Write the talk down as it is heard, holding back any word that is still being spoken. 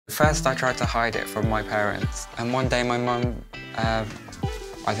First, I tried to hide it from my parents. And one day, my mum, I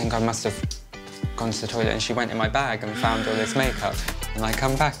think I must have gone to the toilet and she went in my bag and found all this makeup. And I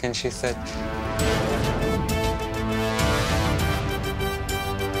come back and she said,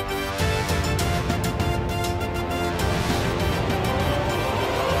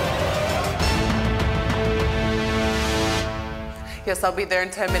 yes, I'll be there in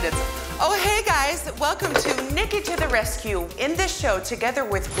 10 minutes. Oh, hey guys, welcome to Nikkie to the Rescue. In this show, together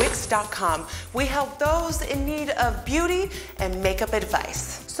with Wix.com, we help those in need of beauty and makeup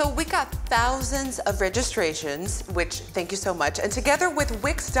advice. So we got thousands of registrations, which thank you so much. And together with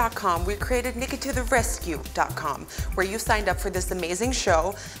Wix.com, we created NikkieToTheRescue.com, where you signed up for this amazing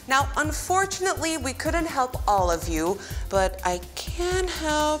show. Now, unfortunately, we couldn't help all of you, but I can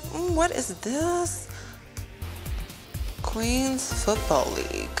help. What is this? Queens Football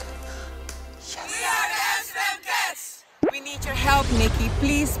League. Yes. We are the Amsterdam Cats! We need your help, Nikkie.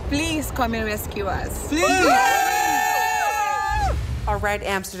 Please, please come and rescue us. Please! All right,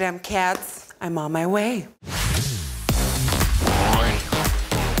 Amsterdam Cats, I'm on my way.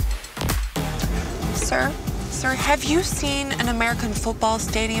 Sir, have you seen an American football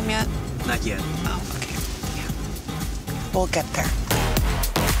stadium yet? Not yet. Oh, okay. Yeah. We'll get there.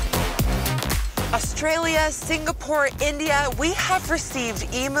 Australia, Singapore, India, we have received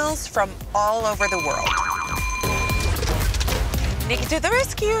emails from all over the world. Nikkie to the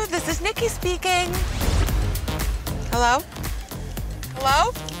rescue, this is Nikkie speaking. Hello?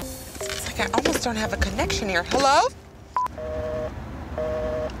 Hello? It's like I almost don't have a connection here. Hello?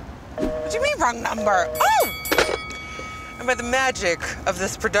 What do you mean wrong number? Oh! And by the magic of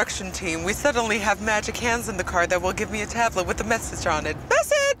this production team, we suddenly have magic hands in the car that will give me a tablet with a message on it.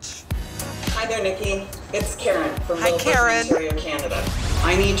 Message! Hi there, Nikkie. It's Karen from Hi, Karen. Ontario, Canada.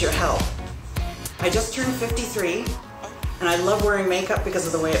 I need your help. I just turned 53, and I love wearing makeup because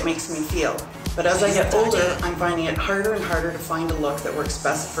of the way it makes me feel. But as I get older, I'm finding it harder and harder to find a look that works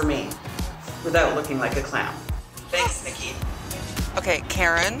best for me without looking like a clown. Thanks, Nikkie. Okay,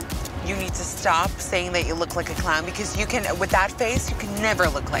 Karen, you need to stop saying that you look like a clown because you can, with that face, you can never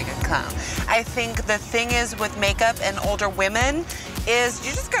look like a clown. I think the thing is with makeup and older women is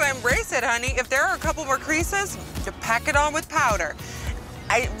you just gotta embrace it, honey. If there are a couple more creases, you pack it on with powder.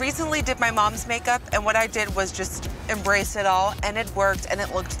 I recently did my mom's makeup, and what I did was just embrace it all, and it worked, and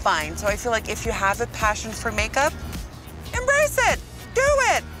it looked fine. So I feel like if you have a passion for makeup, embrace it, do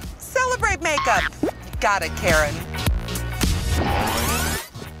it, celebrate makeup. You got it, Karen.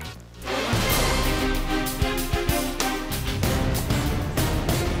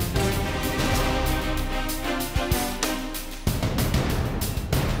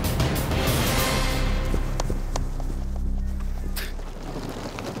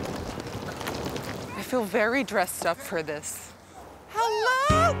 I feel very dressed up for this.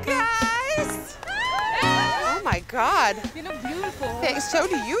 Hello, guys! Oh my God. You look beautiful. Thanks, so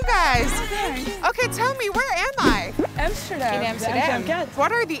do you guys. Okay, tell me, where am I? Amsterdam. In Amsterdam.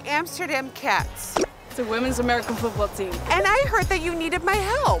 What are the Amsterdam Cats? It's a women's American football team. And I heard that you needed my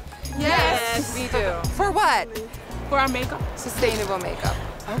help. Yes, we do. For what? For our makeup. Sustainable makeup.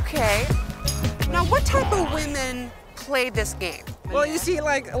 Okay. Now, what type of women play this game? Well, you see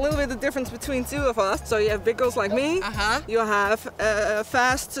like a little bit of difference between two of us. So you have big girls like me. You have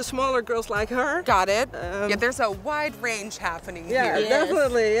fast to smaller girls like her. Got it. Yeah, there's a wide range happening yeah, here.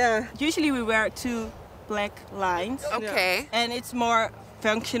 definitely, yeah. Usually we wear two black lines. Okay. And it's more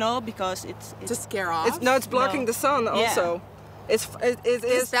functional because it's to scare off? It's blocking the sun also. Is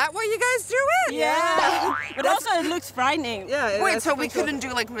that why you guys do it? Yeah. But also it looks frightening. Yeah. Wait, so we couldn't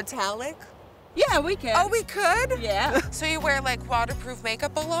do like metallic? Yeah, we can. Oh, we could? Yeah. So you wear like waterproof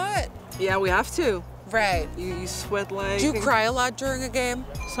makeup a lot? Yeah, we have to. Right. You sweat like... Do you cry a lot during a game?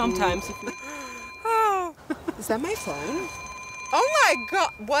 Sometimes. Oh. Is that my phone? Oh my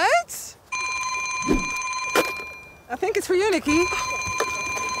God, what? I think it's for you, Nikkie.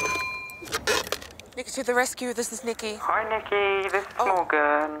 Nikkie to the rescue, this is Nikkie. "Hi, Nikkie. This is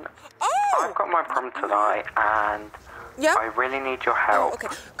Morgan. Oh! I've got my prom tonight, and I really need your help. Oh, okay.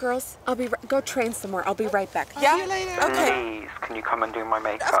 Girls, I'll be go train somewhere. I'll be right back. Yeah? See you later. Okay. Please, can you come and do my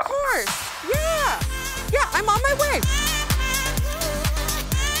makeup?" Of course. Yeah. Yeah, I'm on my way.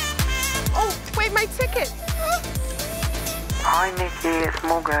 Oh, wait, my ticket. "Hi, Nikkie. It's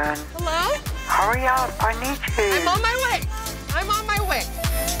Morgan. Hello? Hurry up. I need you." I'm on my way. I'm on my way.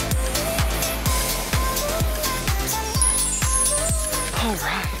 All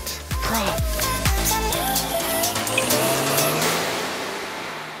right. Prom.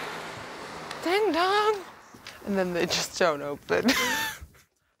 Ding dong. And then they just don't open.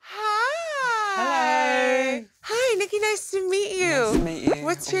 Hi. Hello. Hi, Nikkie, nice to meet you. Nice to meet you.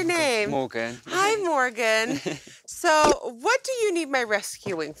 What's your name? Morgan. Hi, Morgan. So, what do you need my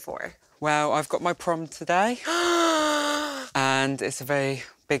rescuing for? Well, I've got my prom today. And it's a very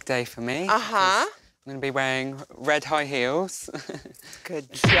big day for me. Uh-huh. I'm going to be wearing red high heels.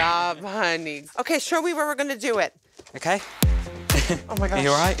 Good job, honey. Okay, show me where we're going to do it. Okay. Oh, my gosh. Are you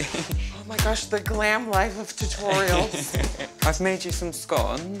all right? Oh, my gosh, the glam life of tutorials. I've made you some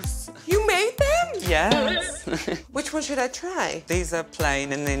scones. You made them? Yes. Which one should I try? These are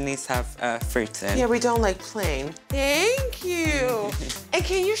plain and then these have fruit in. Yeah, we don't like plain. Thank you. And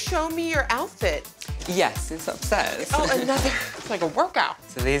can you show me your outfit? Yes, it's upstairs. Oh, another, it's like a workout.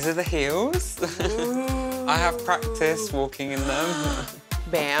 So these are the heels. I have practiced walking in them.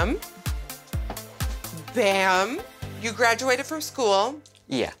 Bam. Bam. You graduated from school.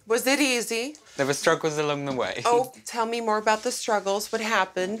 Yeah. Was it easy? There were struggles along the way. Oh, tell me more about the struggles. What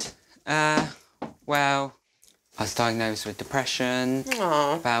happened? Well, I was diagnosed with depression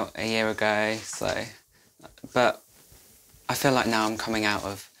about a year ago, so... But I feel like now I'm coming out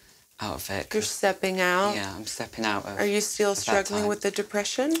of it. You're stepping out? Yeah, I'm stepping out of... Are you still struggling with the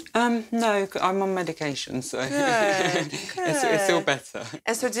depression? No, I'm on medication, so... Good, It's all better.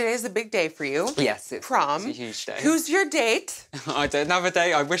 And so today's a big day for you. Yes, it's Prom. It's a huge day. Who's your date? I don't have a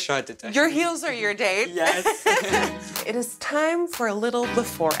date. I wish I had a date. Your heels are your date. Yes. It is time for a little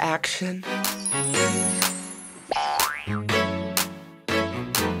before action.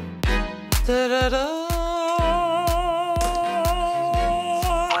 Da-da-da.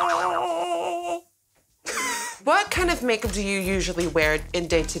 What kind of makeup do you usually wear in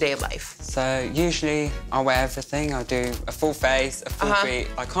day-to-day life? So usually I wear everything. I do a full face, a full beat.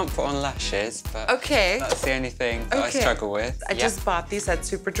 I can't put on lashes, but that's the only thing that I struggle with. I just bought these at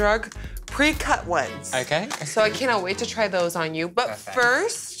Superdrug, pre-cut ones. Okay. So I cannot wait to try those on you. But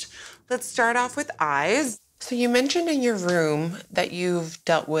first, let's start off with eyes. So you mentioned in your room that you've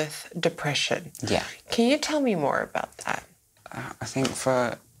dealt with depression. Yeah. Can you tell me more about that? I think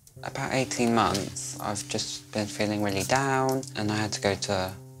for about 18 months, I've just been feeling really down, and I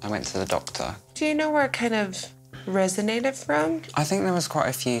went to the doctor. Do you know where it kind of resonated from? I think there was quite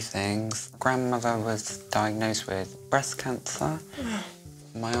a few things. Grandmother was diagnosed with breast cancer.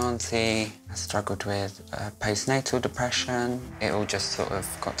 My auntie struggled with postnatal depression. It all just sort of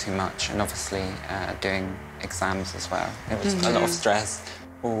got too much, and obviously doing exams as well. It was a lot of stress.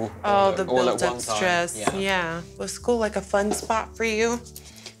 The built-up stress. Yeah. Was school like a fun spot for you?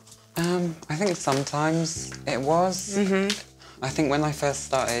 I think sometimes it was. I think when I first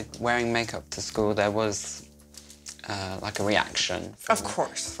started wearing makeup to school, there was like a reaction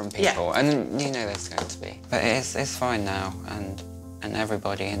from people, and you know there's going to be. But it's fine now, and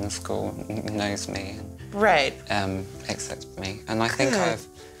everybody in the school knows me, and accepts me, and I think I've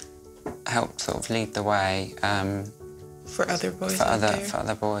helped sort of lead the way for other boys. For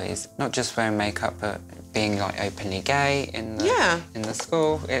other boys, not just wearing makeup, but being like openly gay in the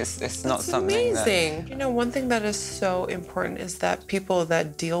school. It's not something amazing. You know, one thing that is so important is that people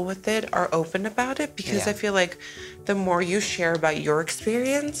that deal with it are open about it, because I feel like the more you share about your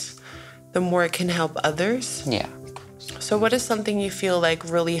experience, the more it can help others. Yeah. So what is something you feel like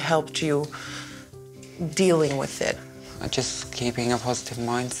really helped you dealing with it? Just keeping a positive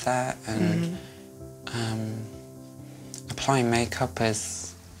mindset and applying makeup as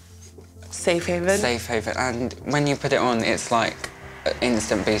safe haven. Safe haven, and when you put it on, it's like an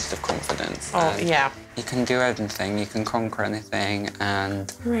instant boost of confidence. Oh, yeah. You can do anything, you can conquer anything,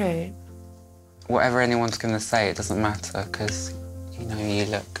 and right. Whatever anyone's going to say, it doesn't matter, because, you know, you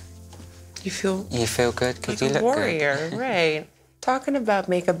look... You feel good because you look good. Warrior, right. Talking about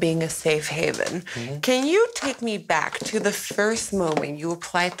makeup being a safe haven, can you take me back to the first moment you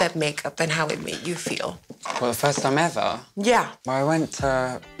applied that makeup and how it made you feel? Well, the first time ever? Yeah. Well, I went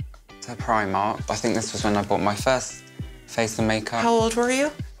to Primark. I think this was when I bought my first face and makeup. How old were you?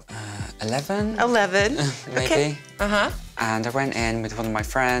 11. 11. Maybe. Okay. And I went in with one of my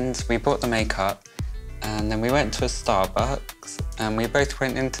friends. We bought the makeup, and then we went to a Starbucks, and we both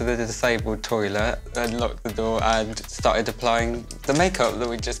went into the disabled toilet and locked the door and started applying the makeup that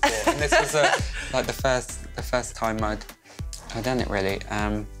we just bought. And this was like the first time I'd done it, really.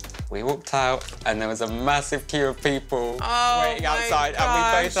 We walked out, and there was a massive queue of people waiting outside, and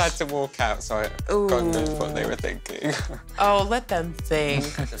we both had to walk out, so God knows what they were thinking. Oh, let them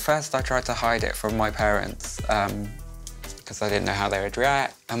think. At first, I tried to hide it from my parents, because I didn't know how they would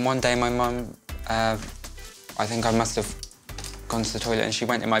react. And one day, my mum, I think I must have gone to the toilet, and she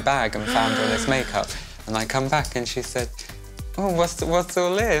went in my bag and found all this makeup. And I come back, and she said, oh, what's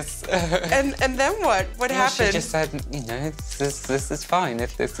all this? And then what? What happened? She just said, you know, this is fine.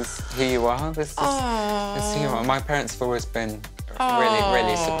 If this is who you are, this is who you are. My parents have always been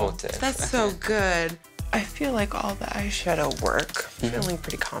really supportive. That's so good. I feel like all the eyeshadow work. Feeling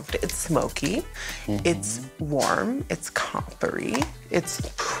pretty confident. It's smoky. It's warm. It's coppery. It's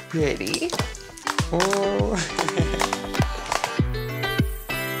pretty. Oh.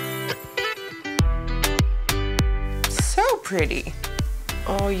 So pretty.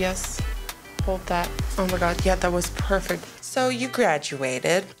 Oh, yes. Hold that. Oh my God. Yeah, that was perfect. So you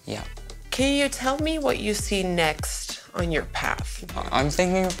graduated. Yeah. Can you tell me what you see next on your path? I'm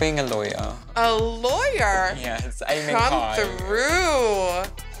thinking of being a lawyer. A lawyer? Yeah, it's aiming high. Come through.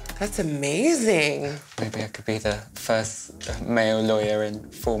 That's amazing. Maybe I could be the first male lawyer in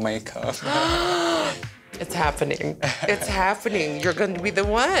full makeup. It's happening. It's happening. You're going to be the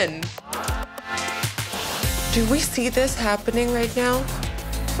one. Do we see this happening right now?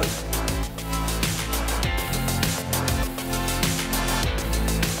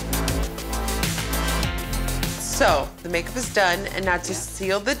 So, the makeup is done, and now to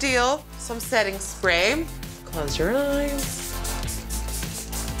seal the deal, some setting spray. Close your eyes.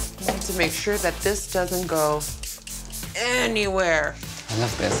 I want to make sure that this doesn't go anywhere. I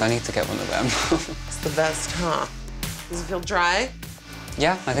love this. I need to get one of them. It's the best, huh? Does it feel dry?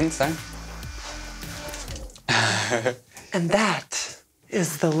 Yeah, I think so. And that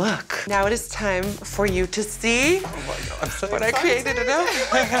is the look. Now it is time for you to see what I created.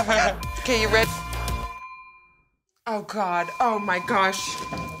 Okay, you ready? Oh God, oh my gosh.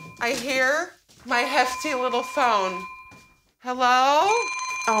 I hear my hefty little phone. Hello?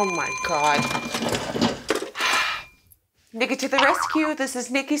 Oh my God. Nikkie to the rescue, this is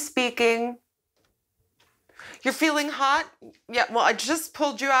Nikkie speaking. You're feeling hot? Yeah, well, I just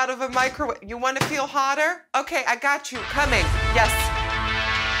pulled you out of a microwave. You want to feel hotter? Okay, I got you, coming, yes.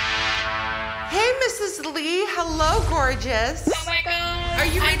 Hey, Mrs. Lee, hello, gorgeous. Oh my God. Are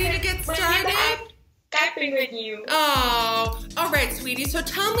you ready to get started? Typing with you. Oh, all right, sweetie. So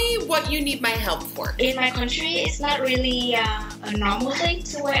tell me what you need my help for. In my country, it's not really a normal thing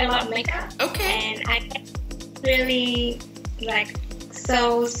to wear a lot of makeup. Okay. And I get really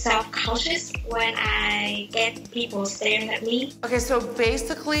so self-conscious when I get people staring at me. Okay, so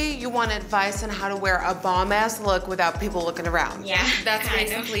basically you want advice on how to wear a bomb-ass look without people looking around. Yeah, That's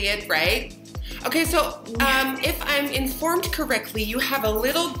basically it, right? Okay, so if I'm informed correctly, you have a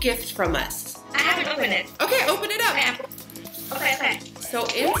little gift from us. I haven't opened it. Okay, open it up. Okay. So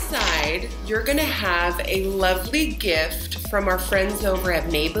inside, you're gonna have a lovely gift from our friends over at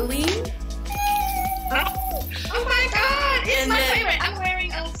Maybelline. Oh my God, it's my favorite. I'm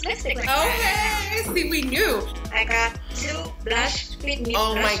wearing a lipstick right now. Okay, see, we knew. I got 2 blush with me.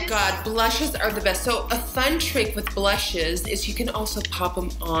 Oh my blushes. God, blushes are the best. So a fun trick with blushes is you can also pop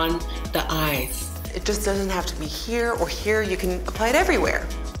them on the eyes. It just doesn't have to be here or here. You can apply it everywhere.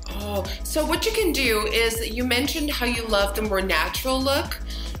 Oh, so what you can do is, you mentioned how you love the more natural look.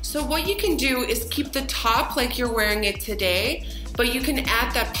 So what you can do is keep the top like you're wearing it today, but you can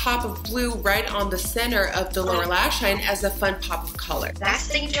add that pop of blue right on the center of the lower lash line as a fun pop of color.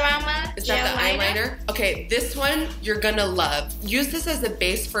 Lasting Drama. Is that the eyeliner? Okay, this one you're gonna love. Use this as a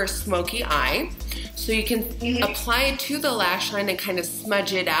base for a smoky eye. So you can apply it to the lash line and kind of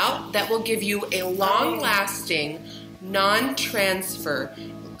smudge it out. That will give you a long-lasting, non-transfer,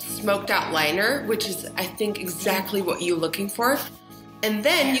 smoked out liner, which is, I think, exactly what you're looking for. And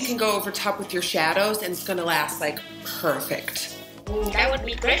then you can go over top with your shadows and it's gonna last like perfect. Ooh, that would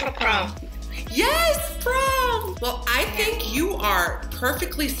be great for prom. Yes, prom! Well, I think you are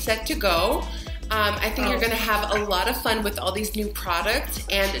perfectly set to go. I think you're gonna have a lot of fun with all these new products,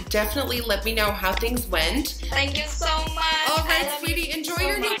 and definitely let me know how things went. Thank you so much. All right, sweetie, enjoy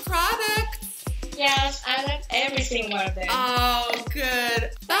your new products. Yes, I love every single one of them. Oh,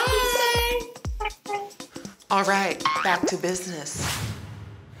 good. Bye. All right, back to business.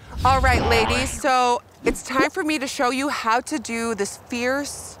 All right, ladies, so it's time for me to show you how to do this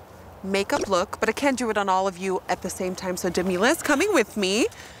fierce makeup look, but I can't do it on all of you at the same time, so Demila's coming with me.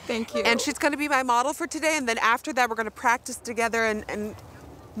 Thank you. And she's gonna be my model for today, and then after that, we're gonna practice together and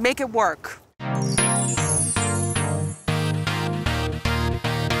make it work.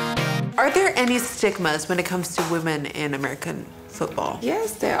 Are there any stigmas when it comes to women in American football?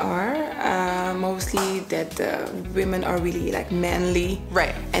 Yes, there are. Mostly that women are really like manly.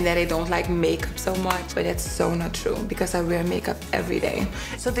 Right. And that they don't like makeup so much, but that's so not true because I wear makeup every day.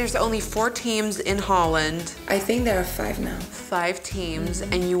 So there's only 4 teams in Holland. I think there are 5 now. 5 teams,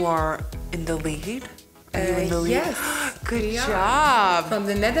 and you are in the lead? Yes. Good job. From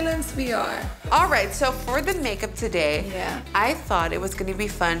the Netherlands we are. All right, so for the makeup today, Yeah. I thought it was gonna be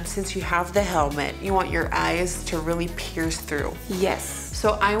fun since you have the helmet. You want your eyes to really pierce through. Yes.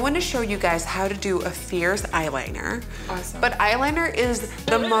 So I want to show you guys how to do a fierce eyeliner. Awesome. But eyeliner is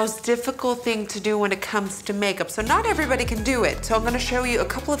the most difficult thing to do when it comes to makeup. So not everybody can do it. So I'm going to show you a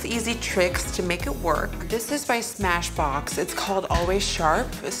couple of easy tricks to make it work. This is by Smashbox. It's called Always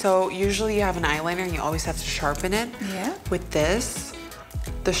Sharp. So usually you have an eyeliner and you always have to sharpen it. Yeah. With this,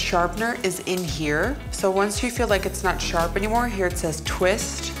 the sharpener is in here. So once you feel like it's not sharp anymore, here it says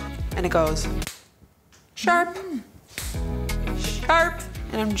twist and it goes sharp. Sharp.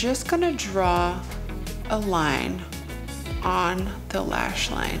 And I'm just gonna draw a line on the lash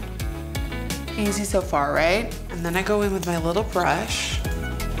line. Easy so far, right? And then I go in with my little brush.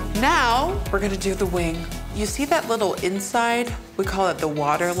 Now we're gonna do the wing. You see that little inside? We call it the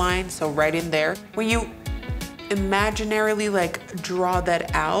water line, so right in there. When you imaginarily like draw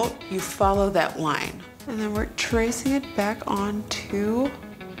that out, you follow that line. And then we're tracing it back onto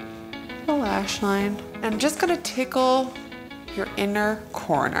the lash line. And I'm just gonna tickle your inner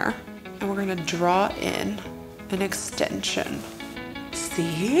corner. And we're gonna draw in an extension.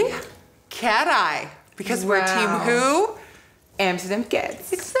 See? Cat eye. Because we're team who? Amsterdam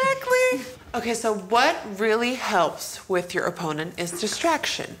Cats. Exactly. Okay, so what really helps with your opponent is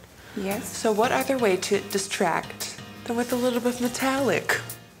distraction. Yes. So what other way to distract than with a little bit of metallic?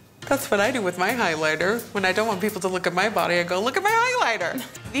 That's what I do with my highlighter. When I don't want people to look at my body, I go, look at my highlighter.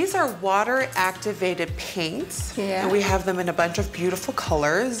 These are water-activated paints. Yeah. And we have them in a bunch of beautiful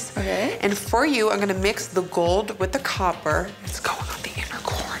colors. Okay. And for you, I'm gonna mix the gold with the copper. It's going on the inner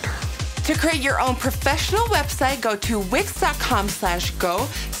corner. To create your own professional website, go to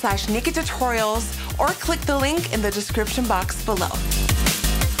wix.com/go/NikkieTutorials or click the link in the description box below.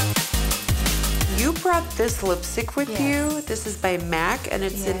 You brought this lipstick with you. This is by MAC and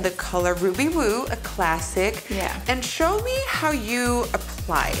it's in the color Ruby Woo, a classic. Yeah. And show me how you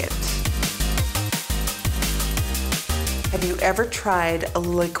apply it. Have you ever tried a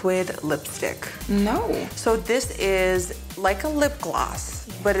liquid lipstick? No. So this is like a lip gloss,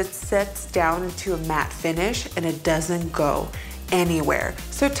 but it sets down into a matte finish and it doesn't go anywhere.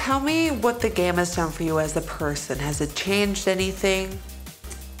 So tell me what the game has done for you as a person. Has it changed anything?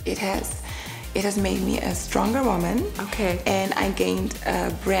 It has. It has made me a stronger woman. Okay. And I gained a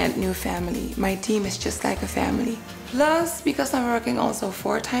brand new family. My team is just like a family. Plus, because I'm working also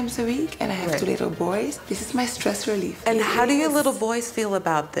 4 times a week and I have 2 little boys, this is my stress relief. And how do your little boys feel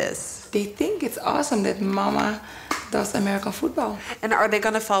about this? They think it's awesome that mama does American football. And are they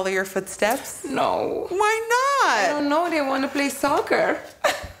gonna follow your footsteps? No. Why not? I don't know, they want to play soccer.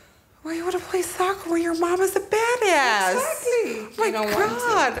 Well, you want to play soccer where your mama's a badass. Exactly. Oh my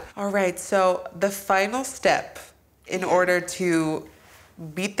God. All right, so the final step in order to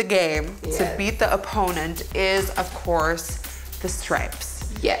beat the game, to beat the opponent is, of course, the stripes.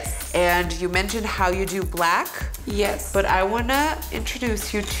 Yes. And you mentioned how you do black. Yes. But I want to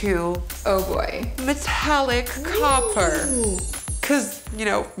introduce you to oh boy, metallic copper. Because, you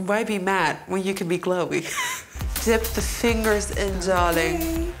know, why be matte when you can be glowy? Dip the fingers in,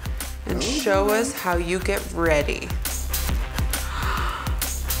 darling. And show us how you get ready.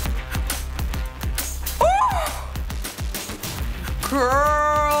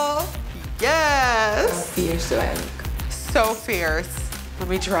 Girl, yes. How fierce do I look? So fierce. Let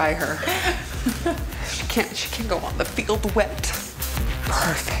me dry her. She can't go on the field wet.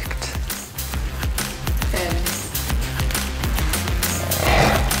 Perfect. And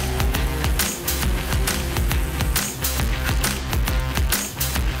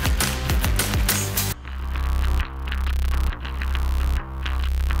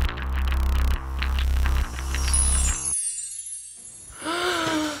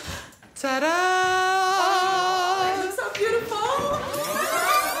ta-da! oh, it looks so beautiful.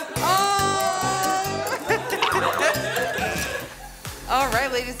 All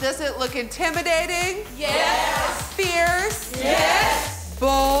right, ladies, does it look intimidating? Yes. Fierce? Yes.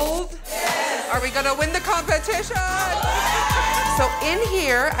 Bold? Yes. Are we gonna win the competition? Yes. So in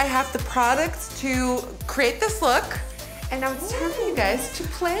here, I have the products to create this look, and now it's time for you guys to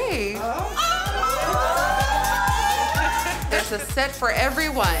play. There's a set for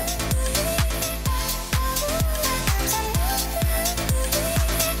everyone.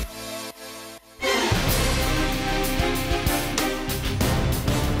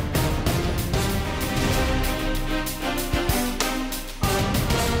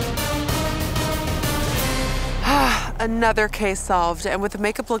 Another case solved, and with a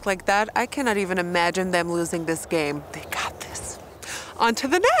makeup look like that, I cannot even imagine them losing this game. They got this. On to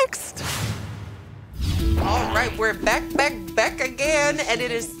the next. All right, we're back again, and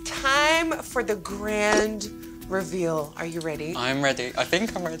it is time for the grand reveal. Are you ready? I'm ready. I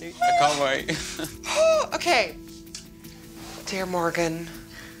think I'm ready. I can't wait. Okay. Dear Morgan,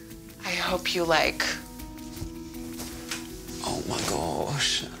 I hope you like... Oh my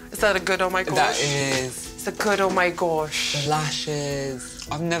gosh. Is that a good oh my gosh? That is. It's a good oh my gosh. The lashes.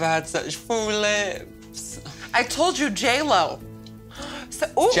 I've never had such full lips. I told you J-Lo. So,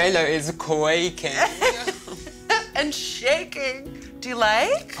 J-Lo is quaking. And shaking. Do you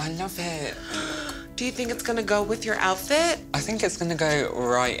like? I love it. Do you think it's gonna go with your outfit? I think it's gonna go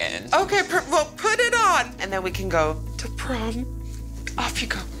right in. Okay, well, put it on. And then we can go to prom. Off you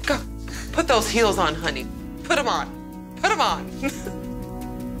go, go. Put those heels on, honey. Put them on, put them on.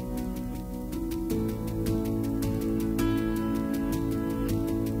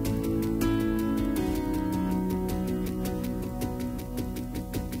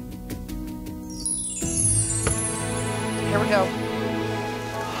 Here we go.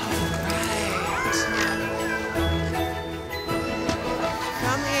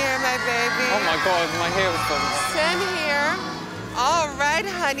 Come here, my baby. Oh my God, my heels are... Stand here. All right,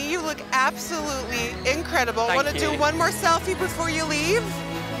 honey, you look absolutely incredible. Thank Want to you. do one more selfie before you leave?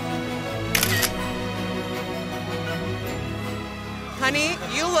 Honey,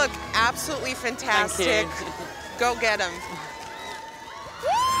 you look absolutely fantastic. Thank you. Go get him.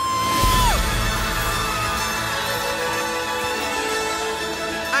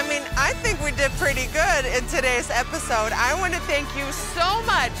 I mean, I think we did pretty good in today's episode. I want to thank you so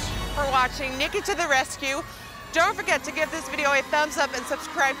much for watching Nikkie to the Rescue. Don't forget to give this video a thumbs up and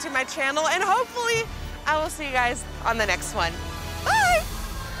subscribe to my channel. And hopefully, I will see you guys on the next one. Bye!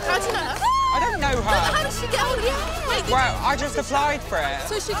 How do you know her? I don't know her. How did she get on here? Wait, Well, I just applied for it.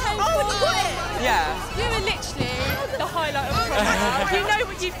 so she came forward. Yeah. You were literally the highlight of the program. You know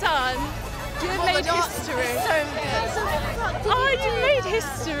what you've done. You have made history. So good. Oh, you made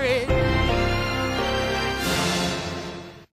history.